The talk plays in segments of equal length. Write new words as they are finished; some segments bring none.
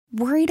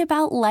Worried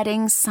about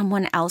letting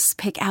someone else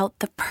pick out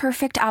the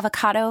perfect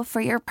avocado for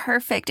your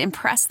perfect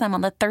impress them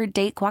on the third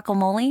date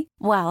guacamole?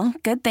 Well,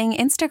 good thing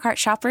Instacart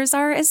shoppers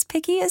are as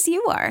picky as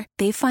you are.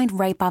 They find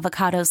ripe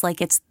avocados like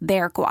it's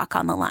their guac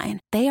on the line.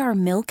 They are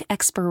milk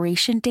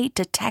expiration date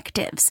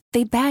detectives.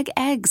 They bag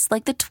eggs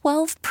like the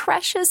 12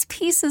 precious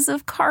pieces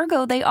of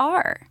cargo they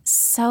are.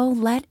 So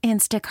let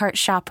Instacart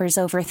shoppers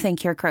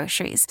overthink your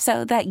groceries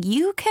so that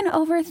you can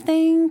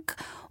overthink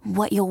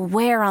what you'll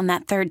wear on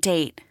that third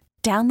date.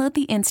 Download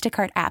the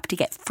Instacart app to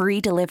get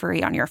free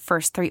delivery on your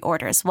first 3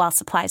 orders while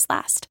supplies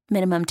last.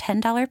 Minimum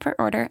 $10 per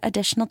order.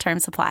 Additional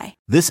terms apply.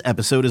 This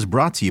episode is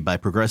brought to you by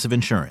Progressive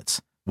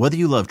Insurance. Whether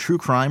you love true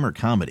crime or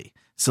comedy,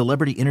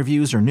 celebrity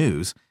interviews or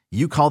news,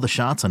 you call the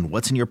shots on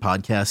what's in your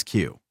podcast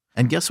queue.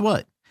 And guess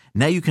what?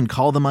 Now you can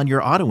call them on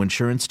your auto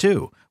insurance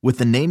too with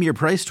the Name Your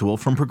Price tool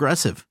from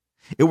Progressive.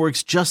 It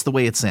works just the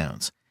way it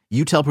sounds.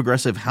 You tell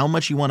Progressive how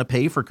much you want to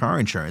pay for car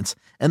insurance,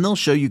 and they'll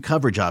show you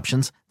coverage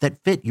options that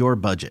fit your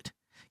budget.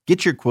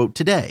 Get your quote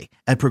today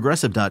at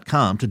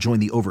Progressive.com to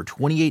join the over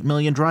 28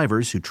 million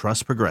drivers who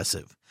trust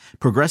Progressive.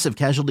 Progressive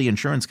Casualty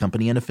Insurance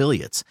Company and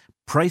Affiliates.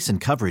 Price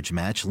and coverage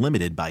match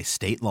limited by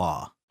state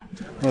law.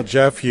 Well,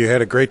 Jeff, you had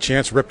a great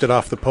chance, ripped it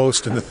off the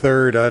post in the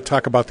third.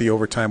 Talk about the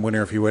overtime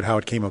winner, if you would, how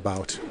it came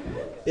about.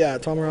 Yeah,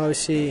 Tomer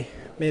obviously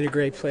made a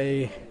great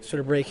play, sort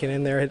of breaking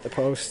in there, hit the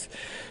post,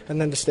 and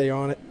then to stay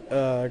on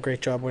it.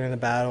 Great job winning the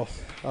battle,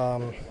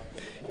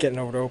 getting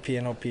over to OP,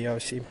 and OP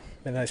obviously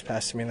made a nice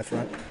pass to me in the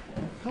front.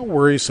 How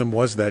worrisome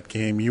was that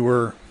game? You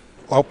were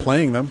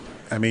outplaying them.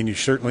 I mean, you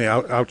certainly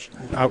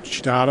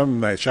outshot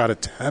them, the shot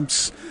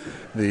attempts,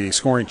 the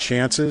scoring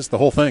chances, the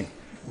whole thing.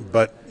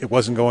 But it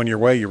wasn't going your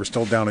way. You were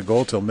still down a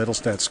goal till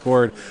Middlestad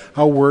scored.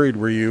 How worried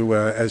were you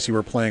as you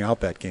were playing out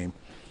that game?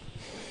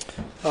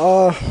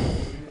 I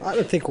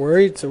don't think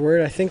worried. It's a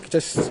word. I think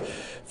just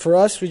for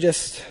us, you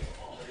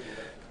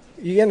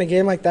get in a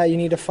game like that, you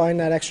need to find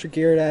that extra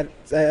gear, that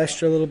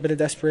extra little bit of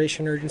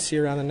desperation, urgency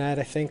around the net.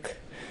 I think,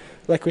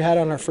 like we had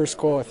on our first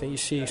goal, I think you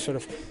see sort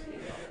of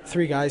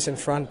 3 guys in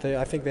front.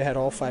 I think they had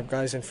all 5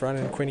 guys in front,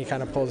 and Quinny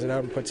kind of pulls it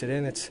out and puts it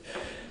in. It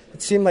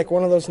seemed like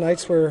one of those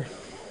nights where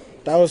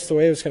that was the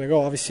way it was going to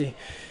go. Obviously,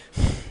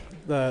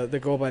 the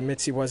goal by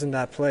Mitzi wasn't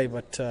that play,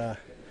 but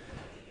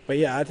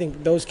yeah, I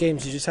think those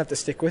games you just have to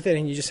stick with it,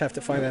 and you just have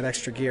to find that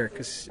extra gear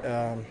because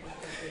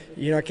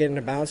you're not getting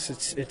a bounce.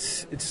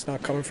 It's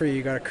not coming for you.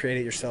 You got to create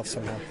it yourself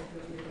somehow.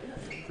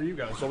 For you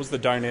guys, what was the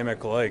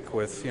dynamic like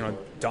with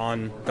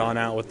Don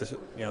out with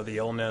the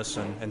illness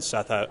and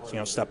Seth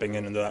stepping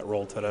into that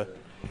role today?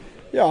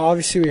 Yeah,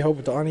 obviously we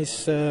hope Donnie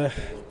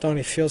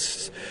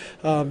feels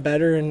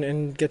better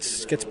and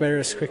gets better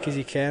as quick as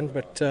he can.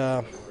 But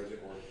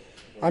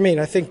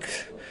I think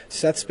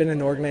Seth's been in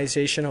the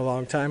organization a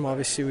long time.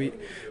 Obviously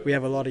we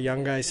have a lot of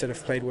young guys that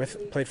have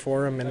played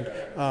for him,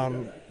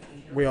 and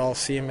we all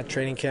see him at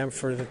training camp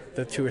for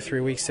the 2 or 3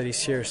 weeks that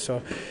he's here.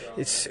 So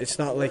it's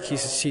not like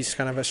he's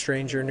kind of a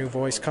stranger, new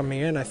voice coming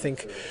in. I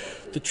think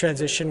the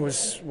transition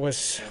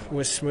was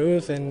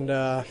smooth, and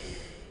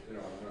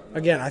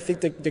again, I think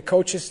the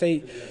coaches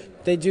they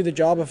do the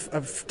job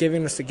of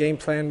giving us the game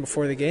plan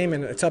before the game,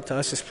 and it's up to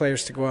us as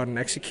players to go out and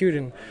execute.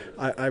 And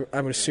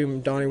I would assume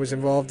Donnie was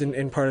involved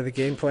in part of the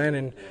game plan,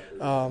 and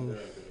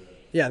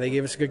they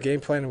gave us a good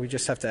game plan, and we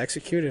just have to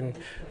execute,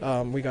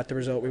 and we got the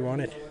result we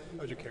wanted.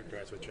 How would you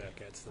characterize what Jack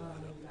adds to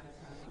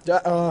the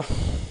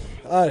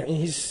lineup?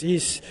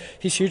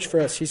 He's huge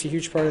for us. He's a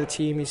huge part of the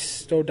team. He's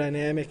so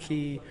dynamic.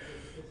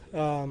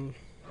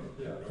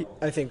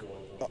 I think,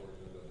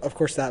 of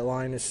course, that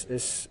line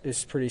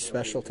is pretty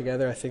special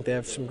together. I think they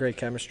have some great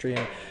chemistry,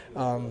 and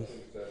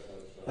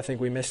I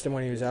think we missed him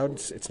when he was out.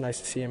 It's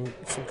nice to see him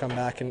come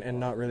back and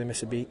not really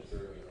miss a beat.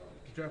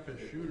 Jeff, as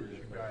shooters,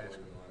 you guys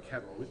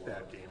kept with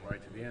that game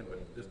right to the end,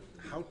 but just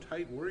how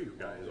tight were you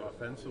guys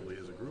offensively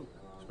as a group,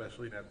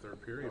 especially in that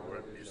third period where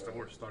you still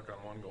were stuck on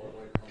one goal?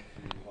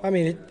 I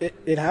mean,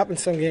 it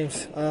happens some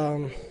games.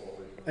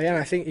 Again,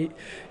 I think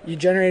you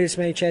generate as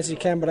many chances as you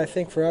can, but I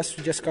think for us,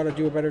 we just got to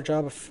do a better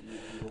job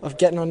of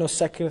getting on those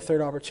second or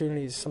third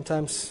opportunities.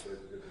 Sometimes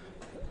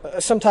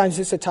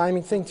it's a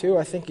timing thing too.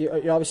 I think you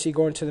obviously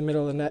go into the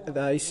middle of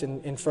the ice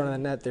and in front of the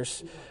net.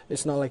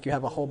 It's not like you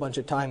have a whole bunch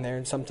of time there,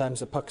 and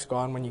sometimes the puck's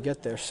gone when you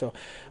get there. So,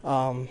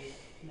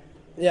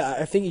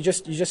 I think you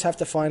just have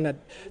to find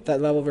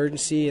that level of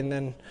urgency, and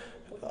then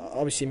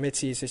obviously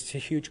Mitzi is just a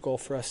huge goal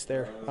for us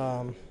there.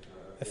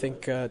 I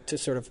think to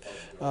sort of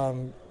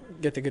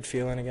get the good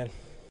feeling again.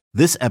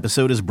 This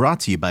episode is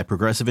brought to you by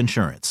Progressive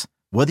Insurance.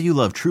 Whether you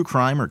love true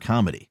crime or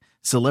comedy,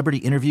 celebrity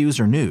interviews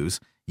or news,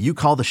 you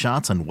call the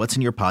shots on what's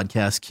in your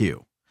podcast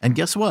queue. And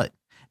guess what?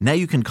 Now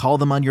you can call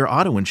them on your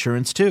auto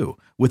insurance too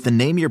with the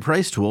Name Your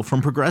Price tool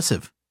from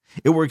Progressive.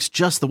 It works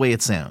just the way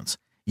it sounds.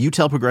 You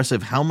tell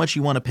Progressive how much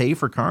you want to pay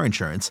for car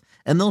insurance,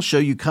 and they'll show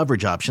you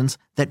coverage options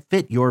that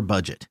fit your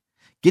budget.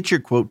 Get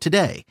your quote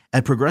today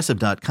at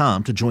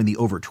Progressive.com to join the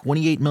over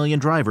 28 million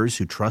drivers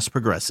who trust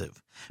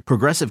Progressive.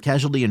 Progressive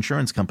Casualty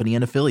Insurance Company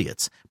and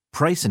Affiliates.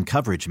 Price and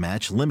coverage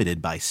match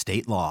limited by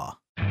state law.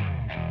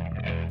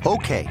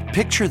 Okay,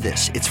 picture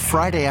this. It's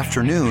Friday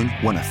afternoon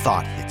when a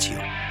thought hits you.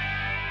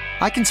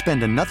 I can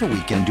spend another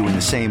weekend doing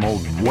the same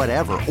old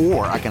whatever,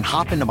 or I can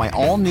hop into my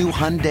all-new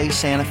Hyundai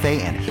Santa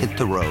Fe and hit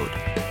the road.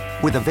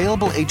 With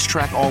available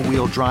H-Track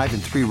all-wheel drive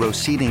and 3-row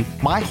seating,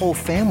 my whole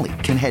family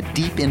can head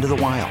deep into the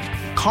wild.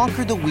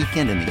 Conquer the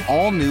weekend in the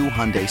all-new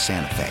Hyundai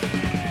Santa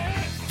Fe.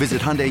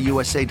 Visit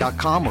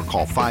HyundaiUSA.com or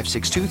call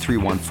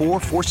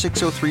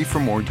 562-314-4603 for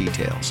more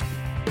details.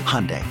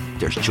 Hyundai,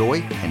 there's joy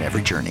in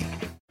every journey.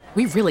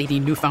 We really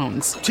need new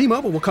phones.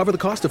 T-Mobile will cover the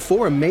cost of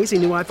 4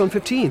 amazing new iPhone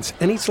 15s,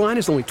 and each line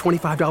is only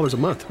 $25 a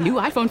month. New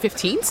iPhone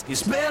 15s?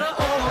 It's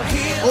better over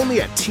here.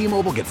 Only at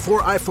T-Mobile, get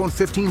 4 iPhone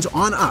 15s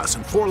on us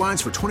and 4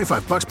 lines for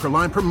 $25 per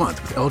line per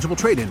month with eligible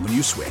trade-in when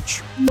you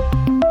switch.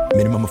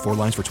 Minimum of 4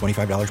 lines for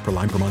 $25 per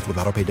line per month with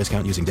autopay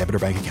discount using debit or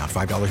bank account.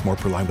 $5 more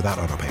per line without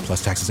autopay,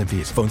 plus taxes and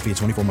fees. Phone fee at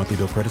 24 monthly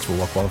bill credits for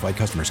well-qualified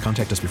customers.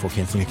 Contact us before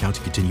canceling account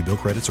to continue bill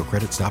credits or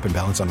credit stop and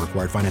balance on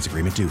required finance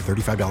agreement due.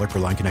 $35 per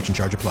line connection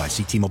charge applies.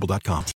 See T-Mobile.com.